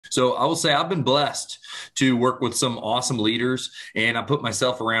So I will say I've been blessed to work with some awesome leaders, and I put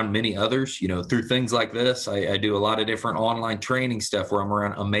myself around many others, through things like this. I do a lot of different online training stuff where I'm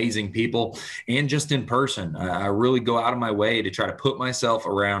around amazing people, and just in person. I really go out of my way to try to put myself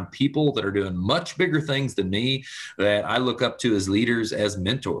around people that are doing much bigger things than me, that I look up to as leaders, as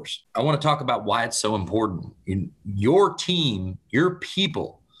mentors. I want to talk about why it's so important. Your team, your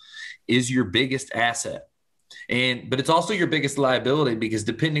people is your biggest asset. But it's also your biggest liability, because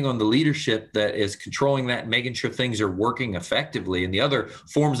depending on the leadership that is controlling that and making sure things are working effectively, and the other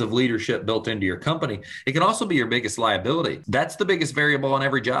forms of leadership built into your company, it can also be your biggest liability. That's the biggest variable on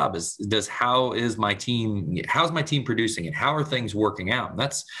every job is how's my team producing, and how are things working out? And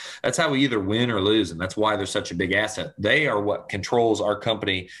that's how we either win or lose. And that's why they're such a big asset. They are what controls our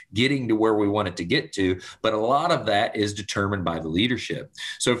company getting to where we want it to get to. But a lot of that is determined by the leadership.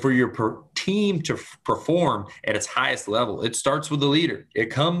 So for your team to perform at its highest level, it starts with the leader.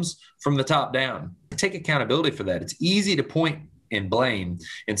 It comes from the top down. Take accountability for that. It's easy to point and blame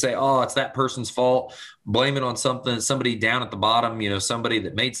and say, oh, it's that person's fault. Blame it on somebody down at the bottom, somebody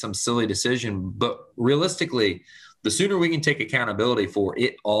that made some silly decision. But realistically, the sooner we can take accountability for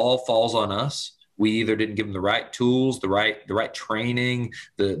it, all falls on us. We either didn't give them the right tools, the right training,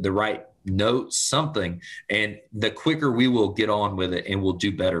 the right notes, something, and the quicker we will get on with it, and we'll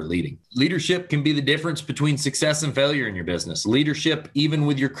do better leading. Leadership can be the difference between success and failure in your business. Leadership, even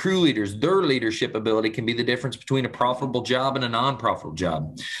with your crew leaders, their leadership ability can be the difference between a profitable job and a non-profitable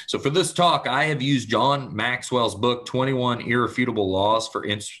job. So for this talk, I have used John Maxwell's book, 21 Irrefutable Laws for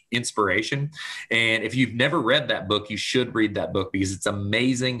Inspiration. And if you've never read that book, you should read that book, because it's an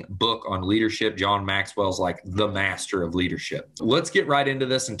amazing book on leadership. John Maxwell's like the master of leadership. Let's get right into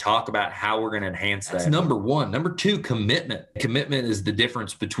this and talk about how we're going to enhance that. That's number one. Number two, commitment. Commitment is the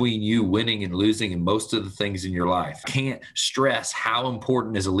difference between you winning and losing in most of the things in your life. Can't stress how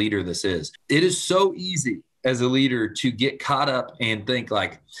important as a leader this is. It is so easy as a leader to get caught up and think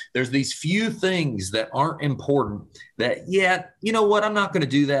like there's these few things that aren't important, that, yeah, you know what, I'm not going to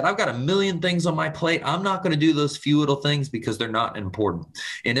do that. I've got a million things on my plate. I'm not going to do those few little things because they're not important.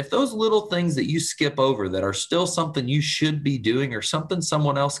 And if those little things that you skip over that are still something you should be doing, or something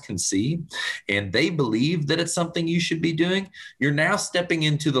someone else can see, and they believe that it's something you should be doing, you're now stepping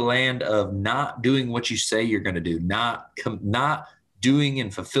into the land of not doing what you say you're going to do, not doing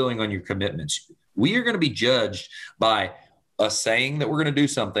and fulfilling on your commitments. We are going to be judged by us saying that we're going to do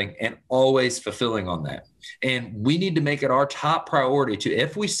something and always fulfilling on that. And we need to make it our top priority to,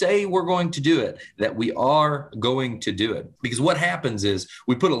 if we say we're going to do it, that we are going to do it. Because what happens is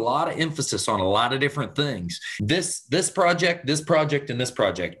we put a lot of emphasis on a lot of different things. This project, and this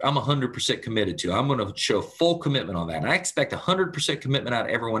project, I'm 100% committed to. I'm going to show full commitment on that. And I expect 100% commitment out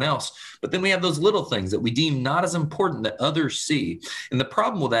of everyone else. But then we have those little things that we deem not as important that others see. And the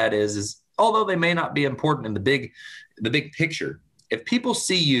problem with that is although they may not be important in the big picture, if people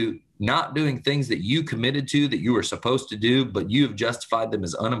see you not doing things that you committed to, that you were supposed to do, but you have justified them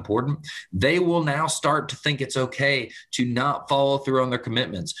as unimportant, they will now start to think it's okay to not follow through on their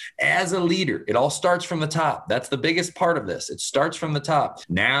commitments. As a leader, it all starts from the top. That's the biggest part of this. It starts from the top.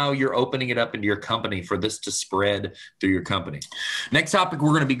 Now you're opening it up into your company for this to spread through your company. Next topic we're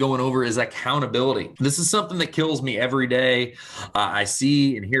going to be going over is accountability. This is something that kills me every day. I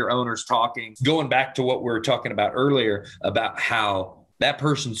see and hear owners talking, going back to what we were talking about earlier, about how that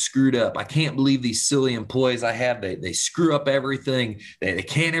person screwed up. I can't believe these silly employees I have. They screw up everything. They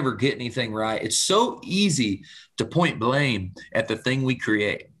can't ever get anything right. It's so easy to point blame at the thing we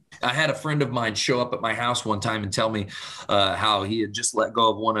create. I had a friend of mine show up at my house one time and tell me how he had just let go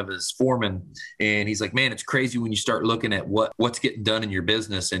of one of his foremen. And he's like, man, it's crazy when you start looking at what's getting done in your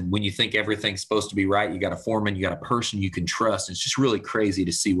business. And when you think everything's supposed to be right, you got a foreman, you got a person you can trust. It's just really crazy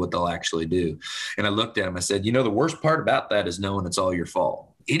to see what they'll actually do. And I looked at him, I said, the worst part about that is knowing it's all your fault.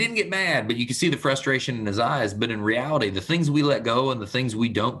 He didn't get mad, but you can see the frustration in his eyes. But in reality, the things we let go and the things we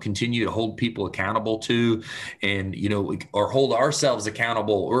don't continue to hold people accountable to, and, or hold ourselves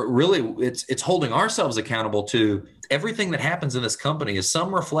accountable, or really it's holding ourselves accountable to, everything that happens in this company is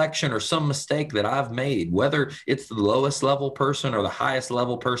some reflection or some mistake that I've made, whether it's the lowest level person or the highest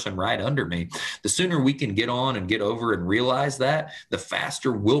level person right under me. The sooner we can get on and get over and realize that, the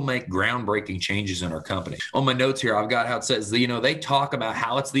faster we'll make groundbreaking changes in our company. On my notes here, I've got how it says, they talk about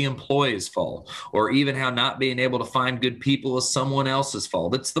how it's the employee's fault, or even how not being able to find good people is someone else's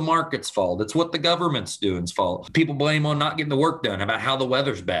fault. It's the market's fault. It's what the government's doing's fault. People blame on not getting the work done about how the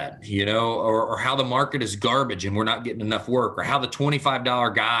weather's bad, or how the market is garbage and we're not not getting enough work, or how the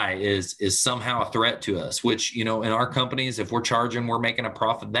 $25 guy is somehow a threat to us, which, you know, in our companies, if we're charging, we're making a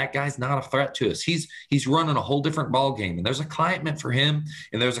profit, that guy's not a threat to us. He's running a whole different ball game, and there's a client meant for him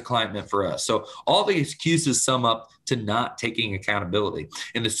and there's a client meant for us. So all the excuses sum up to not taking accountability.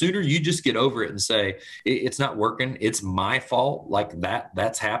 And the sooner you just get over it and say, it's not working, it's my fault, like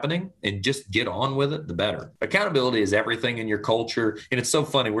that's happening, and just get on with it, the better. Accountability is everything in your culture. And it's so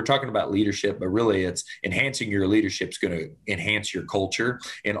funny, we're talking about leadership, but really it's enhancing your leadership is going to enhance your culture.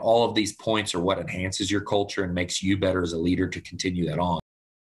 And all of these points are what enhances your culture and makes you better as a leader to continue that on.